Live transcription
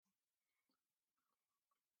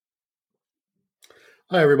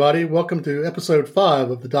Hi, everybody. Welcome to episode 5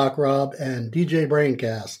 of the Doc Rob and DJ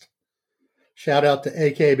Braincast. Shout out to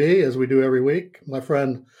AKB, as we do every week, my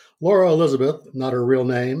friend Laura Elizabeth, not her real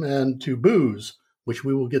name, and to Booze, which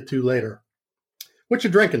we will get to later. What you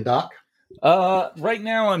drinking, Doc? Right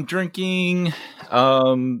now I'm drinking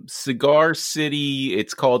Cigar City.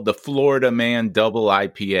 It's called the Florida Man Double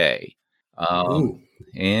IPA.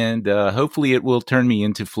 And hopefully it will turn me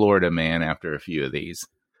into Florida Man after a few of these.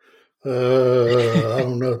 I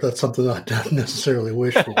don't know if that's something I don't necessarily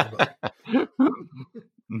wish for. But.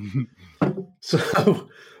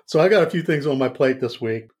 So I got a few things on my plate this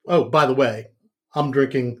week. Oh, by the way, I'm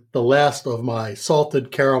drinking the last of my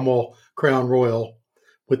salted caramel Crown Royal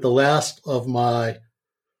with the last of my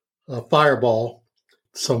Fireball,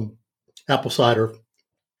 some apple cider.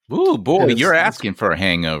 Ooh, boy, you're asking for a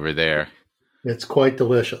hangover there. It's quite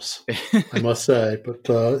delicious, I must say. But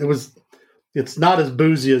it's not as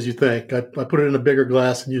boozy as you think. I put it in a bigger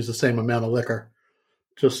glass and use the same amount of liquor.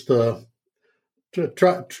 Just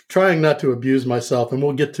trying not to abuse myself. And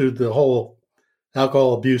we'll get to the whole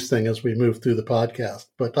alcohol abuse thing as we move through the podcast.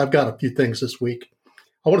 But I've got a few things this week.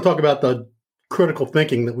 I want to talk about the critical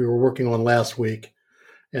thinking that we were working on last week.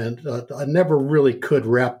 And I never really could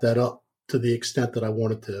wrap that up to the extent that I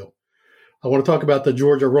wanted to. I want to talk about the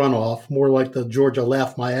Georgia runoff, more like the Georgia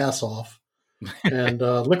laugh my ass off. And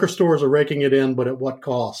liquor stores are raking it in, but at what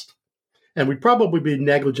cost? And we'd probably be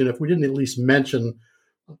negligent if we didn't at least mention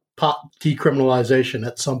pot decriminalization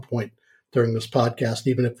at some point during this podcast,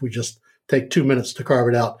 even if we just take 2 minutes to carve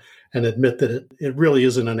it out and admit that it really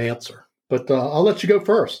isn't an answer. But I'll let you go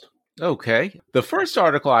first. Okay. The first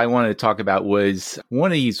article I wanted to talk about was one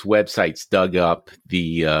of these websites dug up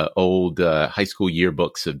the old high school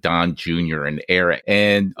yearbooks of Don Jr. and Eric.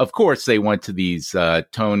 And of course, they went to these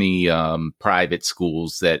Tony private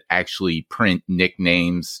schools that actually print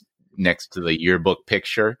nicknames next to the yearbook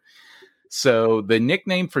picture. So the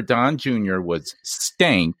nickname for Don Jr. was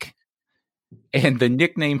Stank, and the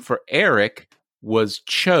nickname for Eric was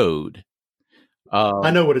Chode.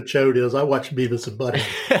 I know what a chode is. I watch Beavis and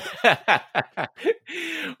Butthead.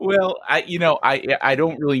 Well, I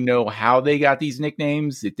don't really know how they got these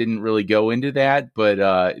nicknames. It didn't really go into that. But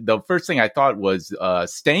the first thing I thought was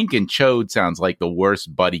Stank and Chode sounds like the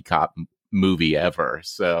worst buddy cop movie ever.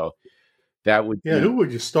 So that would who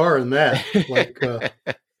would you star in that? Like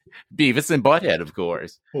Beavis and Butthead, of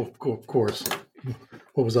course. Of course.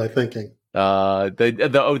 What was I thinking?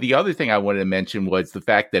 The other thing I wanted to mention was the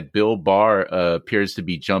fact that Bill Barr appears to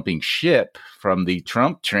be jumping ship from the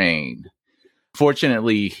Trump train.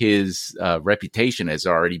 Fortunately, his reputation has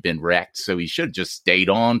already been wrecked, so he should have just stayed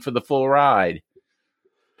on for the full ride.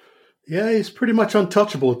 Yeah, he's pretty much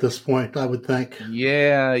untouchable at this point, I would think.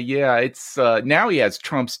 Yeah. It's now he has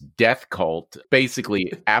Trump's death cult,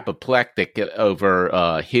 basically apoplectic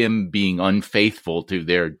over him being unfaithful to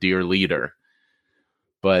their dear leader.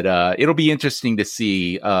 But it'll be interesting to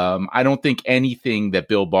see. I don't think anything that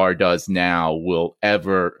Bill Barr does now will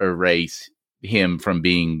ever erase him from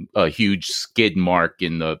being a huge skid mark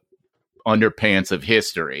in the underpants of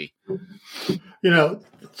history. You know,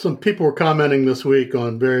 some people were commenting this week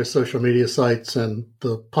on various social media sites, and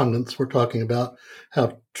the pundits were talking about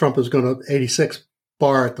how Trump is going to 86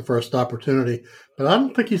 Barr at the first opportunity. But I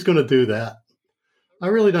don't think he's going to do that. I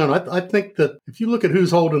really don't. I think that if you look at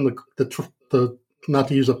who's holding the not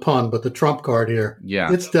to use a pun, but the Trump card here,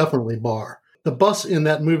 it's definitely Barr. The bus in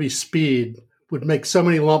that movie Speed would make so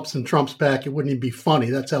many lumps in Trump's back, it wouldn't even be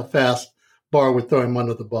funny. That's how fast Barr would throw him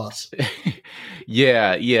under the bus.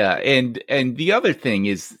 Yeah. And the other thing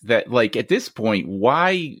is that, like, at this point,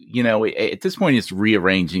 at this point, it's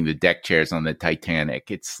rearranging the deck chairs on the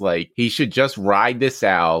Titanic. It's like he should just ride this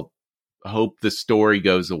out, hope the story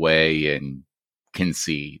goes away, and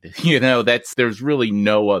concede. There's really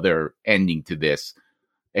no other ending to this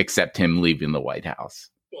except him leaving the White House.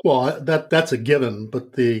 Well, that's a given,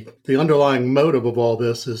 but the underlying motive of all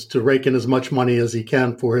this is to rake in as much money as he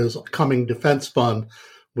can for his coming defense fund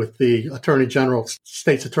with the Attorney General,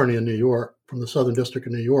 State's Attorney in New York, from the Southern District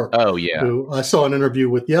of New York. Oh, yeah. Who I saw an interview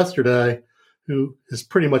with yesterday, who is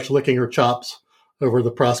pretty much licking her chops over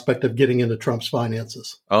the prospect of getting into Trump's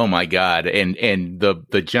finances. Oh my God. And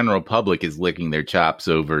the general public is licking their chops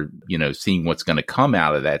over, seeing what's going to come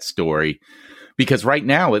out of that story. Because right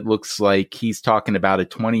now it looks like he's talking about a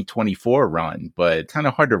 2024 run, but it's kind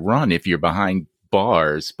of hard to run if you're behind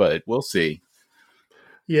bars, but we'll see.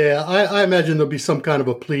 Yeah, I imagine there'll be some kind of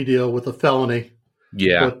a plea deal with a felony.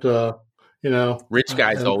 Yeah. But, rich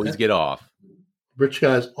guys always get off. Rich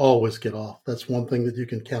guys always get off. That's one thing that you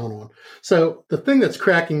can count on. So the thing that's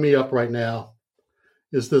cracking me up right now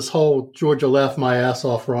is this whole Georgia laugh my ass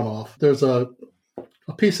off runoff. There's a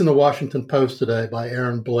a piece in the Washington Post today by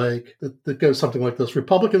Aaron Blake that goes something like this.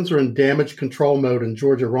 Republicans are in damage control mode in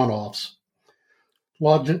Georgia runoffs,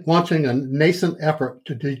 launching a nascent effort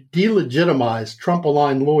to delegitimize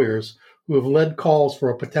Trump-aligned lawyers who have led calls for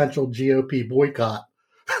a potential GOP boycott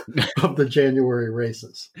of the January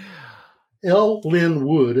races. L. Lynn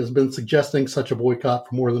Wood has been suggesting such a boycott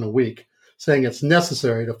for more than a week, saying it's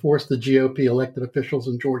necessary to force the GOP elected officials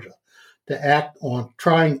in Georgia to act on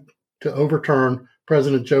trying to overturn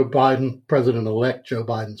President-elect Joe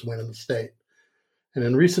Biden's win in the state. And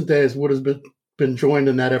in recent days, Wood has been joined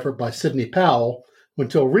in that effort by Sidney Powell, who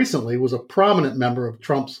until recently was a prominent member of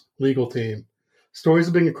Trump's legal team. Stories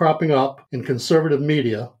have been cropping up in conservative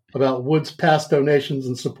media about Wood's past donations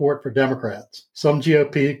and support for Democrats. Some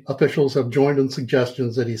GOP officials have joined in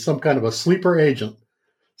suggestions that he's some kind of a sleeper agent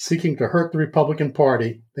seeking to hurt the Republican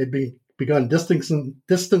Party. They've begun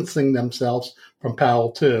distancing themselves from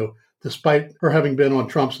Powell, too, despite her having been on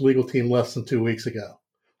Trump's legal team less than 2 weeks ago.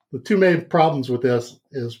 The two main problems with this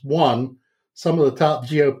is, one, some of the top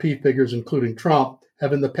GOP figures, including Trump,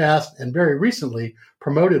 have in the past and very recently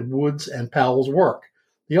promoted Wood's and Powell's work.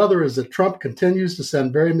 The other is that Trump continues to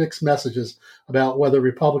send very mixed messages about whether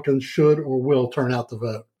Republicans should or will turn out to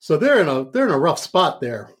vote. So they're in a rough spot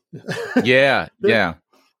there. Yeah.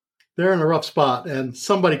 They're in a rough spot. And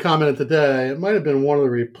somebody commented today, it might have been one of the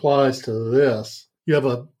replies to this. You have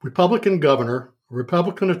a Republican governor, a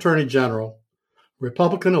Republican attorney general,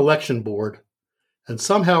 Republican election board, and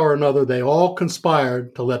somehow or another they all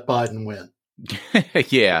conspired to let Biden win.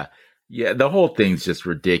 Yeah. The whole thing's just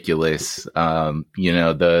ridiculous. I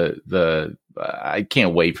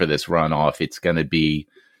can't wait for this runoff. It's going to be,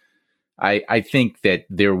 I think that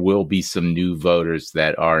there will be some new voters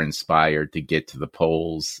that are inspired to get to the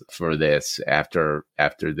polls for this after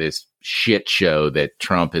this shit show that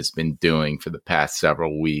Trump has been doing for the past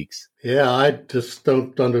several weeks. Yeah, I just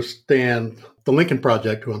don't understand. The Lincoln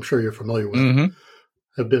Project, who I'm sure you're familiar with,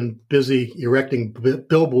 have been busy erecting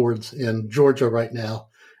billboards in Georgia right now.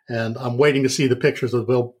 And I'm waiting to see the pictures of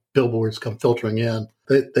the billboards come filtering in.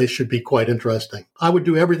 They should be quite interesting. I would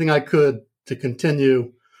do everything I could to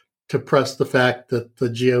continue to press the fact that the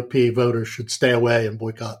GOP voters should stay away and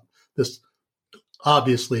boycott this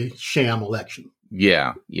obviously sham election.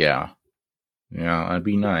 Yeah, that'd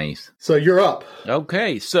be nice. So you're up.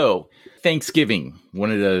 Okay, so Thanksgiving.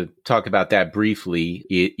 Wanted to talk about that briefly.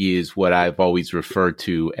 It is what I've always referred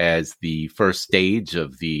to as the first stage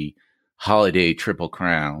of the holiday Triple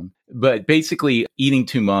Crown. But basically, eating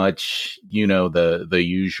too much, the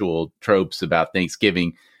usual tropes about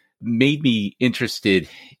Thanksgiving, made me interested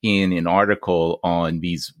in an article on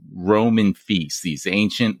these Roman feasts, these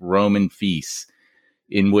ancient Roman feasts,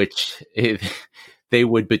 in which they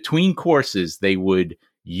would, between courses, they would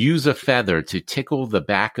use a feather to tickle the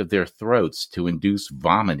back of their throats to induce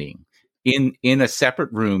vomiting in a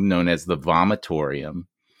separate room known as the vomitorium.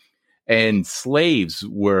 And slaves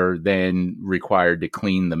were then required to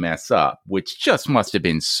clean the mess up, which just must have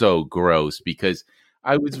been so gross, because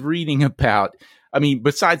I was reading about,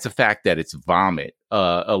 besides the fact that it's vomit,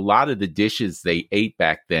 a lot of the dishes they ate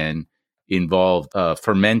back then involved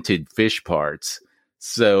fermented fish parts.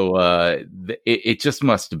 So it just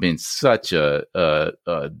must have been such a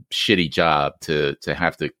shitty job to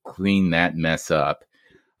have to clean that mess up.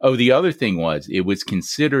 Oh, the other thing was, it was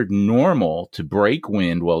considered normal to break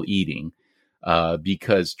wind while eating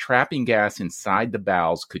because trapping gas inside the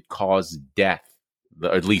bowels could cause death.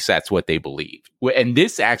 Or at least that's what they believed. And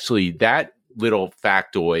this actually, that little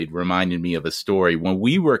factoid reminded me of a story. When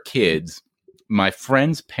we were kids, my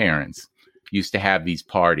friends' parents used to have these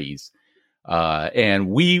parties. And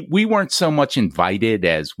we weren't so much invited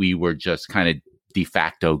as we were just kind of de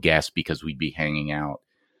facto guests because we'd be hanging out.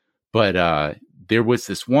 But there was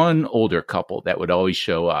this one older couple that would always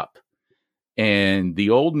show up, and the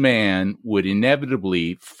old man would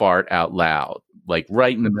inevitably fart out loud, like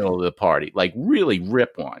right in the middle of the party, like really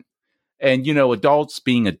rip one. And, adults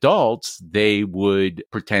being adults, they would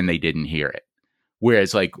pretend they didn't hear it.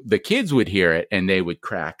 Whereas like the kids would hear it and they would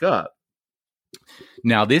crack up.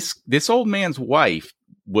 Now, this old man's wife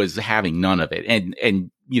was having none of it.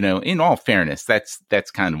 And in all fairness,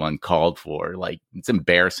 that's kind of uncalled for. Like, it's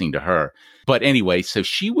embarrassing to her. But anyway, so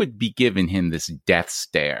she would be giving him this death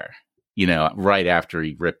stare, right after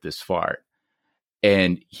he ripped this fart.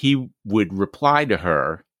 And he would reply to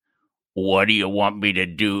her, "What do you want me to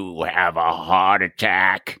do? Have a heart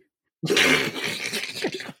attack?"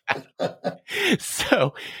 It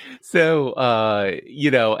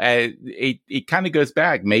kind of goes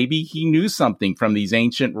back. Maybe he knew something from these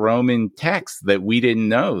ancient Roman texts that we didn't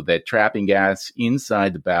know, that trapping gas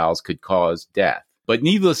inside the bowels could cause death. But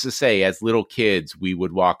needless to say, as little kids, we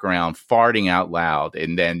would walk around farting out loud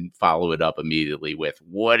and then follow it up immediately with,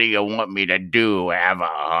 "What do you want me to do? Have a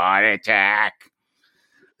heart attack?"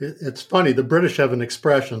 It's funny. The British have an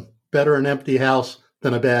expression: better an empty house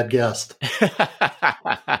than a bad guest.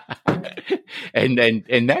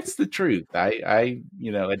 and that's the truth. I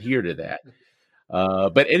adhere to that.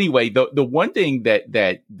 But anyway, the one thing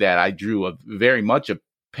that I drew very much a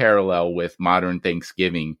parallel with modern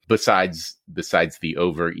Thanksgiving, besides the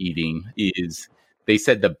overeating, is they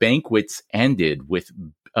said the banquets ended with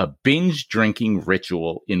a binge drinking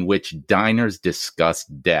ritual in which diners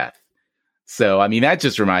discussed death. So, I mean, that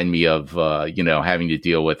just reminded me of, having to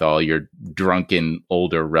deal with all your drunken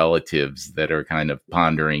older relatives that are kind of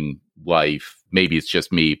pondering life. Maybe it's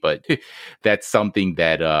just me, but that's something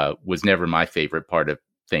that was never my favorite part of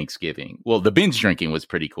Thanksgiving. Well, the binge drinking was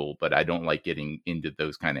pretty cool, but I don't like getting into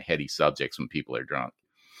those kind of heady subjects when people are drunk.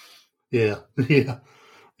 Yeah.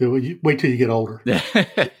 Wait till you get older.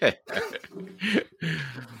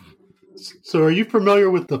 So are you familiar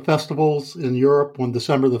with the festivals in Europe on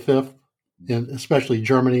December the 5th? And especially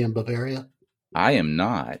Germany and Bavaria? I am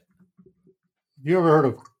not. Have you ever heard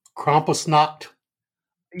of Krampusnacht?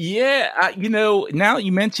 Yeah, now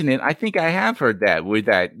you mention it, I think I have heard that. With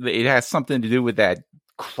that, it has something to do with that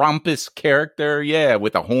Krampus character,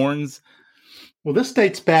 with the horns. Well, this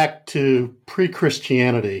dates back to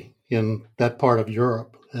pre-Christianity in that part of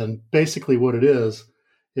Europe, and basically what it is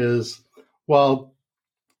while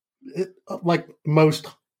like most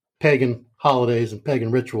pagan holidays and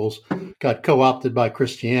pagan rituals got co-opted by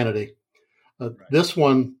Christianity. Right. This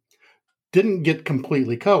one didn't get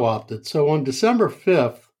completely co-opted. So on December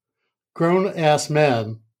 5th, grown-ass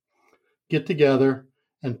men get together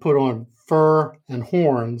and put on fur and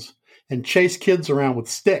horns and chase kids around with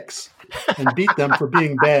sticks and beat them for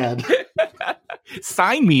being bad.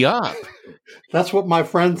 Sign me up. That's what my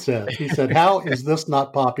friend said. He said, "How is this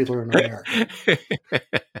not popular in America?"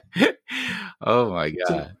 Oh, my God.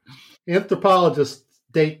 So, anthropologists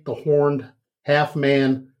date the horned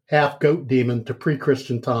half-man, half-goat demon to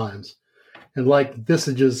pre-Christian times, and like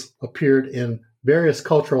visages appeared in various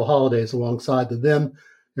cultural holidays alongside the then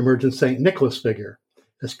emergent St. Nicholas figure.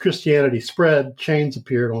 As Christianity spread, chains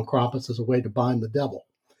appeared on Krampus as a way to bind the devil.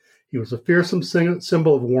 He was a fearsome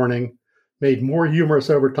symbol of warning, made more humorous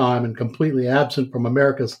over time, and completely absent from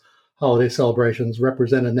America's holiday celebrations,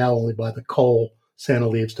 represented now only by the coal Santa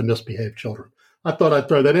leaves to misbehaved children. I thought I'd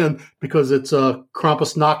throw that in because it's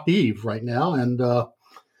Krampusnacht Eve right now, and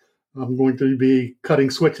I'm going to be cutting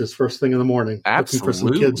switches first thing in the morning. Absolutely. Looking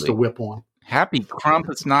for some kids to whip on. Happy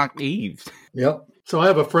Krampusnacht Eve. Yep. So I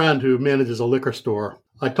have a friend who manages a liquor store.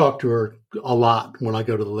 I talk to her a lot when I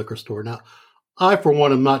go to the liquor store. Now, I, for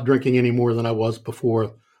one, am not drinking any more than I was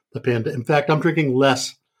before the pandemic. In fact, I'm drinking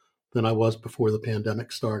less than I was before the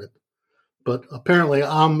pandemic started. But apparently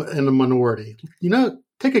I'm in the minority.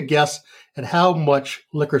 Take a guess at how much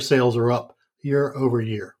liquor sales are up year over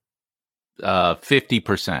year.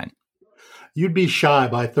 50%. You'd be shy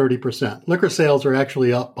by 30%. Liquor sales are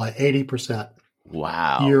actually up by 80%.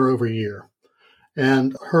 Wow. Year over year.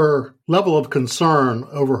 And her level of concern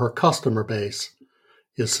over her customer base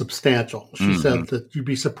is substantial. She said that you'd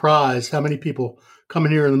be surprised how many people come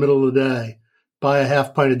in here in the middle of the day, buy a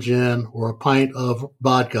half pint of gin or a pint of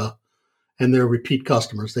vodka, and they're repeat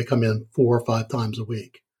customers. They come in 4 or 5 times a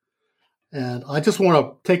week. And I just want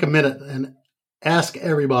to take a minute and ask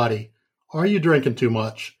everybody, are you drinking too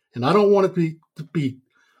much? And I don't want it to be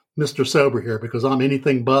Mr. Sober here because I'm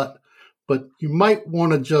anything but you might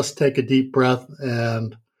want to just take a deep breath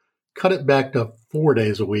and cut it back to 4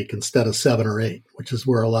 days a week instead of 7 or 8, which is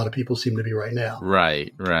where a lot of people seem to be right now.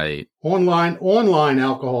 Right. Online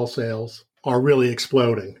alcohol sales are really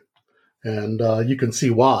exploding. And you can see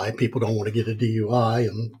why people don't want to get a DUI.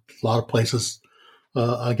 And a lot of places,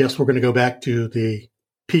 I guess we're going to go back to the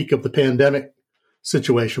peak of the pandemic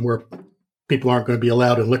situation where people aren't going to be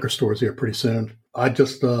allowed in liquor stores here pretty soon. I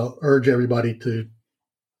just urge everybody to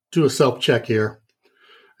do a self-check here.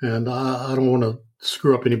 And I don't want to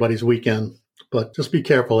screw up anybody's weekend, but just be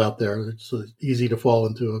careful out there. It's easy to fall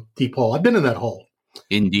into a deep hole. I've been in that hole.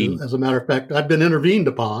 Indeed. As a matter of fact, I've been intervened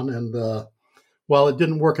upon, and while it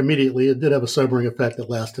didn't work immediately, it did have a sobering effect that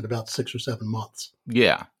lasted about 6 or 7 months.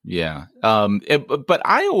 Yeah. But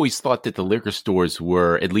I always thought that the liquor stores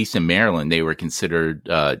were, at least in Maryland, they were considered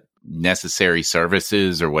necessary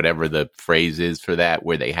services or whatever the phrase is for that,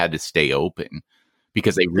 where they had to stay open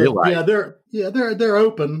because they realized. They're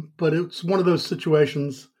open, but it's one of those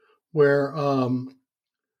situations where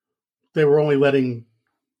they were only letting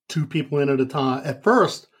 2 people in at a time. At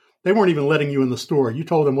first, they weren't even letting you in the store. You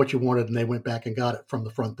told them what you wanted, and they went back and got it from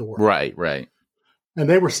the front door. Right.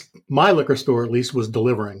 And my liquor store at least was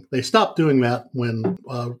delivering. They stopped doing that when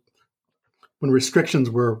restrictions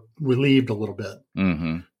were relieved a little bit.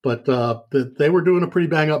 Mm-hmm. But they were doing a pretty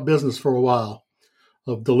bang up business for a while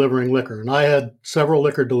of delivering liquor. And I had several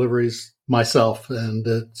liquor deliveries myself, and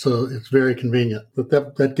so it's very convenient. But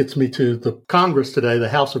that gets me to the Congress today. The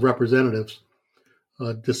House of Representatives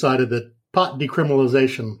decided that pot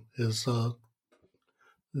decriminalization is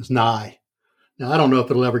nigh. Now, I don't know if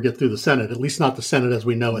it'll ever get through the Senate, at least not the Senate as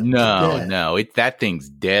we know it. No, that thing's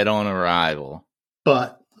dead on arrival.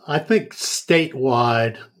 But I think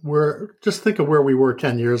statewide, just think of where we were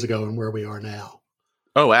 10 years ago and where we are now.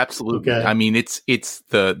 Oh, absolutely. Okay. I mean, it's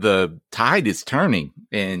the tide is turning,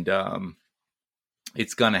 and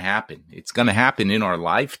it's going to happen. It's going to happen in our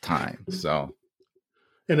lifetime. So,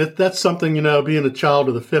 and that's something, being a child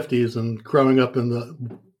of the 50s and growing up in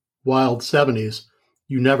the wild 70s,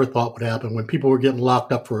 you never thought would happen when people were getting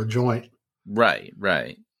locked up for a joint. Right.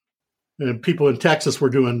 And people in Texas were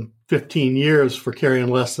doing 15 years for carrying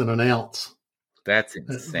less than an ounce. That's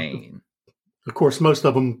insane. Of course, most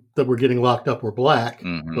of them that were getting locked up were black,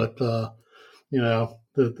 Mm-hmm. but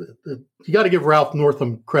you got to give Ralph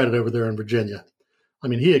Northam credit over there in Virginia. I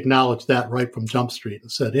mean, he acknowledged that right from Jump Street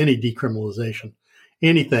and said any decriminalization,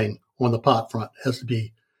 anything on the pot front has to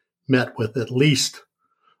be met with at least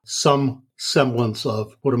some semblance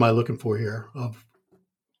of, what am I looking for here, of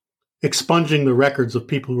expunging the records of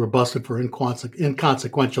people who were busted for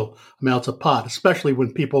inconsequential amounts of pot, especially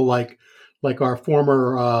when people like our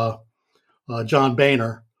former John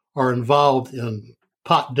Boehner are involved in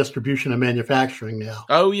pot distribution and manufacturing now.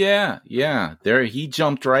 Oh, yeah. There, he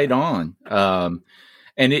jumped right on.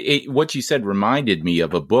 And what you said reminded me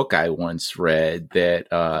of a book I once read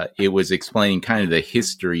that it was explaining kind of the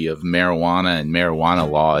history of marijuana and marijuana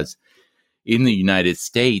laws in the United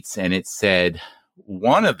States. And it said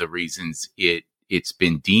one of the reasons it's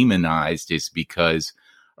been demonized is because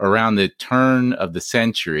around the turn of the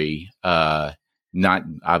century, not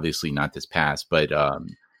this past, but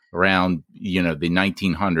around, the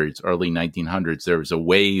 1900s, early 1900s, there was a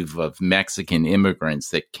wave of Mexican immigrants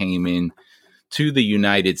that came in to the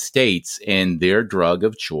United States, and their drug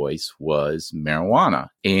of choice was marijuana.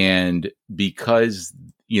 And because,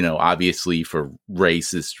 obviously for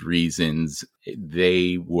racist reasons,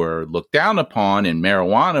 they were looked down upon, and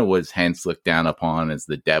marijuana was hence looked down upon as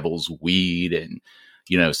the devil's weed and,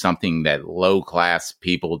 something that low class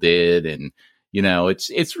people did. And,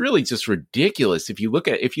 it's really just ridiculous. If you look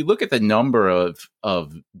at the number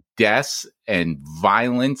of deaths and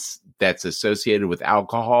violence that's associated with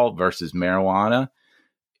alcohol versus marijuana,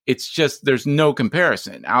 it's just, there's no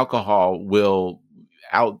comparison. Alcohol will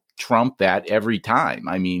out trump that every time.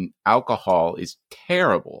 I mean, alcohol is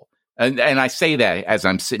terrible. And I say that as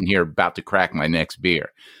I'm sitting here about to crack my next beer.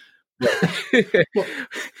 But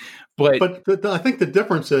I think the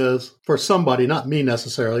difference is for somebody, not me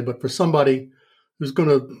necessarily, but for somebody who's going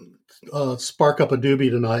to spark up a doobie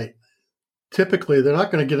tonight, typically they're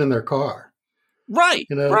not going to get in their car. Right,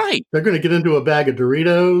 right. They're going to get into a bag of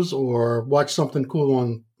Doritos or watch something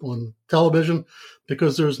cool on television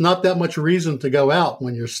because there's not that much reason to go out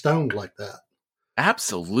when you're stoned like that.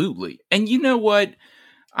 Absolutely. And you know what?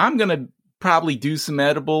 I'm going to probably do some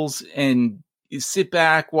edibles and sit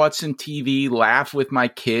back, watch some TV, laugh with my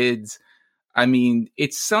kids. I mean,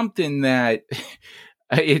 it's something that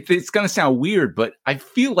it's going to sound weird, but I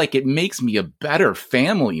feel like it makes me a better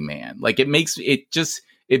family man. Like it makes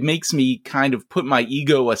me kind of put my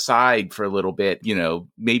ego aside for a little bit,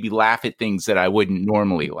 maybe laugh at things that I wouldn't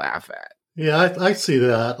normally laugh at. Yeah, I see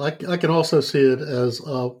that. I can also see it as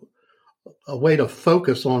a way to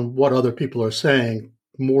focus on what other people are saying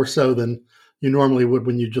more so than you normally would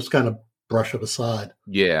when you just kind of brush it aside.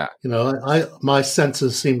 Yeah. My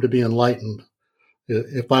senses seem to be enlightened.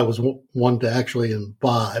 If I was one to actually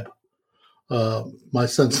imbibe, my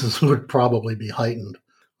senses would probably be heightened.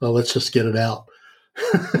 Well, let's just get it out.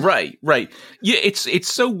 Right. Yeah, it's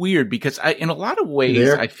so weird because in a lot of ways,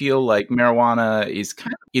 I feel like marijuana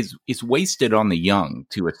is wasted on the young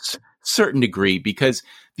to a certain degree because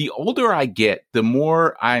the older I get, the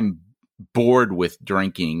more I'm bored with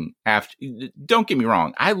drinking. Don't get me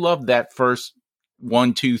wrong, I love that first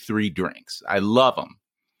 1, 2, 3 drinks. I love them,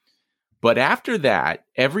 but after that,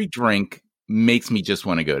 every drink makes me just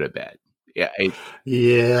want to go to bed.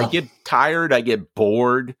 I get tired. I get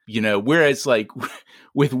bored, whereas like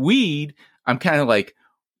with weed, I'm kind of like,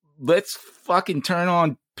 let's fucking turn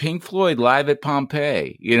on Pink Floyd Live at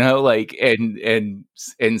Pompeii, and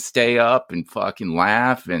stay up and fucking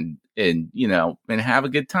laugh and have a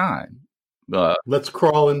good time. Let's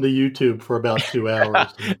crawl into YouTube for about 2 hours.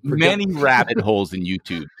 Many rabbit holes in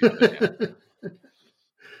YouTube.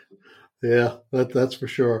 Yeah, that's for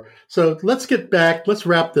sure. So let's get back. Let's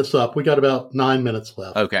wrap this up. We got about 9 minutes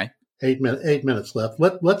left. Okay. 8 minutes left.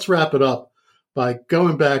 Let's wrap it up by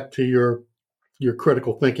going back to your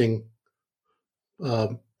critical thinking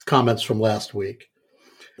comments from last week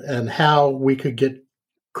and how we could get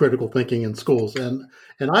critical thinking in schools. And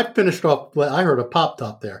I finished off. I heard a pop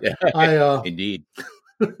top there. Indeed.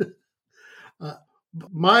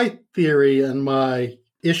 My theory and my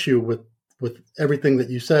issue with everything that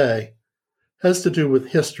you say has to do with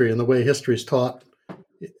history and the way history is taught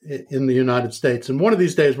in the United States. And one of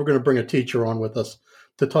these days, we're going to bring a teacher on with us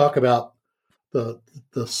to talk about the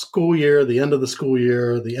school year, the end of the school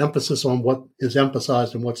year, the emphasis on what is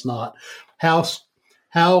emphasized and what's not,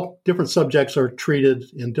 how different subjects are treated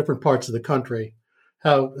in different parts of the country,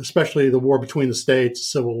 how especially the war between the states,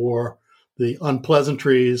 Civil War, the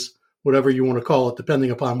unpleasantries, whatever you want to call it,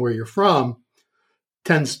 depending upon where you're from,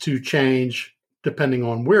 tends to change depending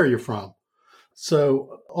on where you're from.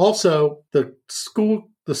 So also the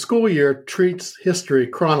school year treats history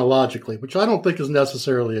chronologically, which I don't think is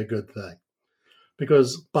necessarily a good thing,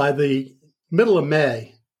 because by the middle of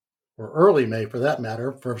May, or early May for that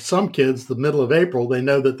matter, for some kids, the middle of April, they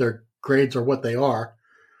know that their grades are what they are.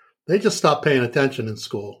 They just stop paying attention in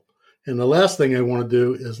school. And the last thing they want to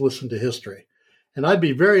do is listen to history. And I'd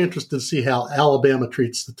be very interested to see how Alabama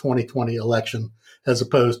treats the 2020 election as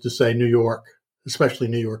opposed to, say, New York, especially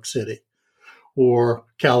New York City, or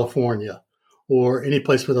California, or any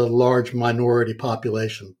place with a large minority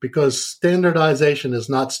population, because standardization is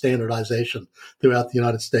not standardization throughout the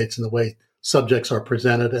United States in the way subjects are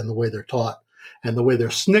presented and the way they're taught and the way they're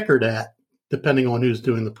snickered at, depending on who's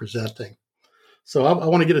doing the presenting. So I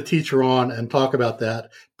want to get a teacher on and talk about that,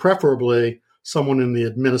 preferably someone in the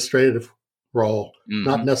administrative role,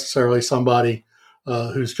 not necessarily somebody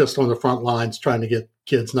who's just on the front lines trying to get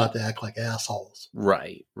kids not to act like assholes.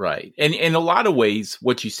 Right. And in a lot of ways,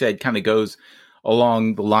 what you said kind of goes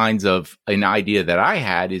along the lines of an idea that I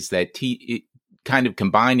had, is that kind of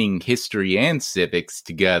combining history and civics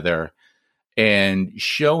together and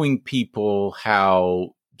showing people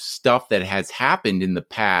how stuff that has happened in the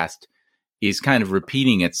past is kind of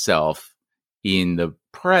repeating itself in the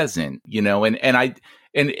present,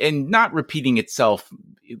 and not repeating itself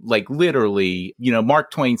like literally.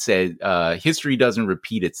 Mark Twain said, history doesn't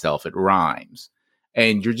repeat itself, it rhymes.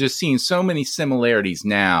 And you're just seeing so many similarities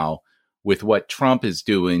now with what Trump is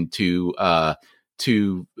doing to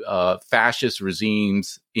fascist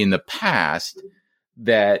regimes in the past,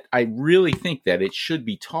 that I really think that it should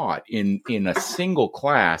be taught in a single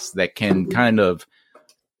class that can kind of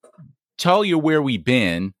tell you where we've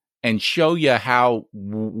been and show you how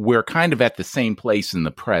we're kind of at the same place in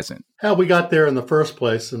the present. How we got there in the first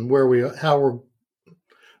place and how we're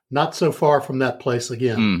not so far from that place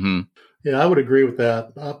again. Mm-hmm. Yeah, I would agree with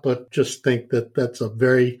that, but just think that that's a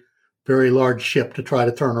very, very large ship to try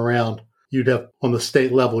to turn around. You'd have, on the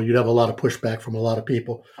state level, you'd have a lot of pushback from a lot of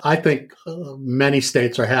people. I think many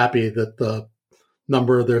states are happy that the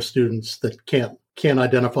number of their students that can't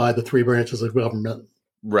identify the three branches of government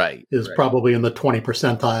is probably in the 20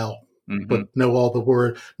 percentile, but know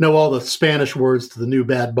all the Spanish words to the new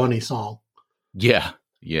Bad Bunny song. Yeah.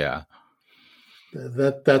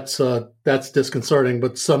 That's disconcerting,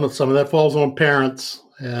 but some of that falls on parents,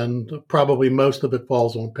 and probably most of it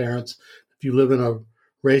falls on parents. If you live in a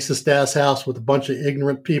racist ass house with a bunch of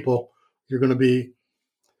ignorant people, you're going to be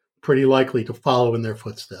pretty likely to follow in their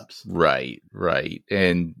footsteps. Right.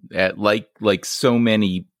 And like so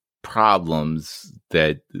many problems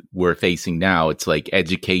that we're facing now, it's like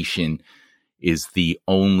education is the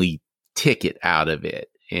only ticket out of it.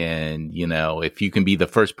 And, if you can be the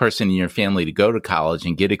first person in your family to go to college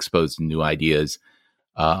and get exposed to new ideas,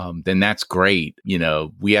 then that's great.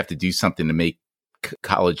 We have to do something to make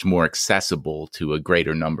college more accessible to a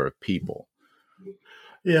greater number of people.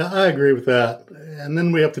 Yeah, I agree with that. And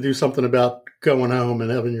then we have to do something about going home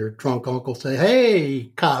and having your drunk uncle say,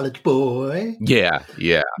 "Hey, college boy. Yeah.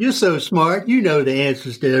 You're so smart. You know the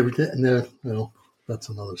answers to everything." No, that's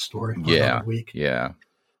another story. Another week. Yeah.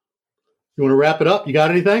 You want to wrap it up? You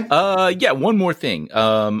got anything? Yeah, one more thing.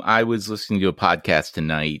 I was listening to a podcast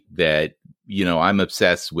tonight that, I'm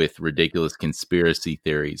obsessed with ridiculous conspiracy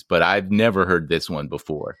theories, but I've never heard this one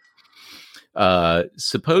before.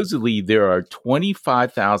 Supposedly there are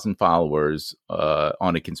 25,000 followers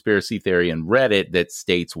on a conspiracy theory on Reddit that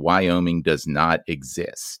states Wyoming does not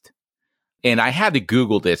exist. And I had to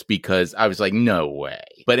Google this because I was like, no way.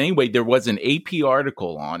 But anyway, there was an AP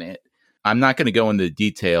article on it. I'm not going to go into the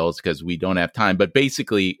details because we don't have time. But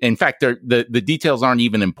basically, in fact, the details aren't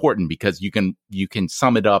even important because you can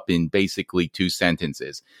sum it up in basically two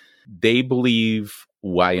sentences. They believe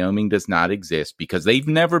Wyoming does not exist because they've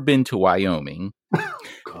never been to Wyoming.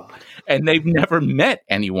 God. And they've never met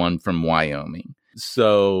anyone from Wyoming.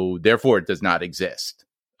 So therefore it does not exist.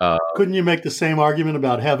 Couldn't you make the same argument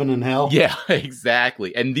about heaven and hell? Yeah,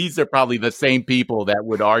 exactly. And these are probably the same people that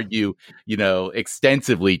would argue,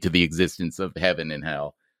 extensively to the existence of heaven and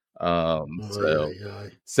hell.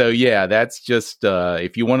 So yeah, that's just,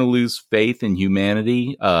 if you want to lose faith in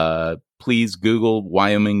humanity, please Google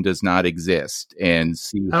Wyoming does not exist and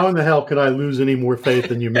see. How in the hell could I lose any more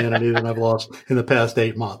faith in humanity than I've lost in the past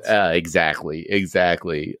 8 months?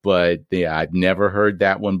 Exactly. But yeah, I've never heard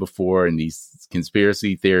that one before. And these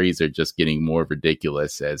conspiracy theories are just getting more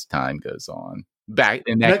ridiculous as time goes on. That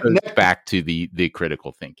goes back to the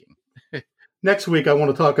critical thinking. Next week, I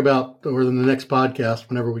want to talk about, or in the next podcast,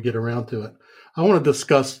 whenever we get around to it, I want to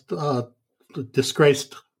discuss the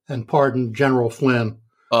disgraced and pardoned General Flynn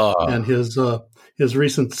and his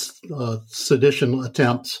recent sedition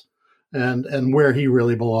attempts and where he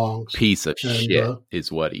really belongs. Piece of shit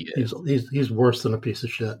is what he is. He's worse than a piece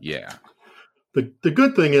of shit. Yeah. The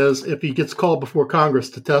good thing is, if he gets called before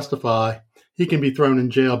Congress to testify, he can be thrown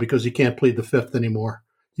in jail because he can't plead the fifth anymore.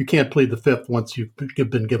 You can't plead the fifth once you've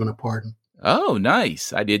been given a pardon. Oh,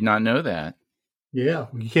 nice. I did not know that. Yeah.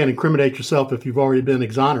 You can't incriminate yourself if you've already been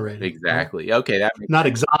exonerated. Exactly. Right? Okay. Not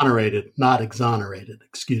exonerated.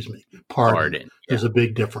 Excuse me. Pardon. Yeah. There's a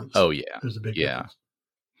big difference. Oh, yeah. There's a big difference.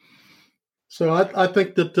 So I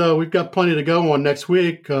think that we've got plenty to go on next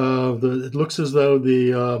week. It looks as though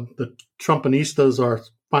the Trumpanistas are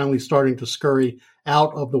finally starting to scurry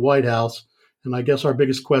out of the White House. And I guess our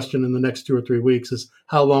biggest question in the next 2 or 3 weeks is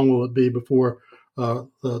how long will it be before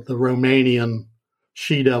the Romanian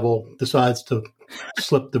she-devil decides to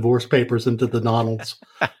slip divorce papers into the Donald's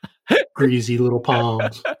greasy little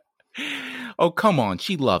palms. Oh, come on.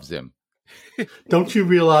 She loves him. Don't you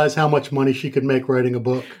realize how much money she could make writing a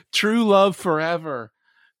book? True love forever.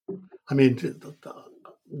 I mean,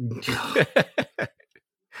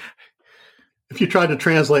 if you tried to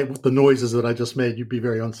translate the noises that I just made, you'd be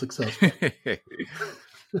very unsuccessful.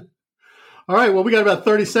 All right. Well, we got about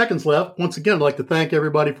 30 seconds left. Once again, I'd like to thank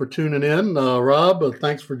everybody for tuning in. Rob,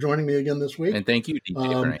 thanks for joining me again this week. And thank you,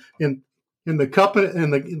 DJ. In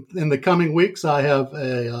the coming weeks, I have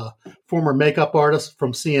a former makeup artist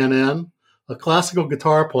from CNN, a classical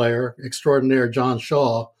guitar player extraordinaire, John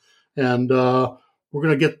Shaw, and we're going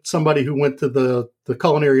to get somebody who went to the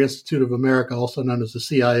Culinary Institute of America, also known as the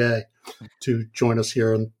CIA, to join us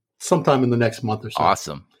here sometime in the next month or so.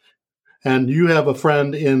 Awesome. And you have a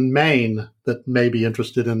friend in Maine that may be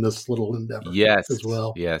interested in this little endeavor as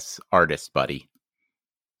well. Yes, artist buddy.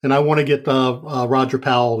 And I want to get Roger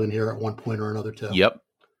Powell in here at one point or another, too. Yep.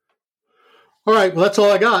 All right. Well, that's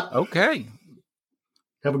all I got. Okay.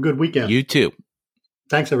 Have a good weekend. You too.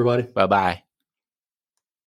 Thanks, everybody. Bye-bye.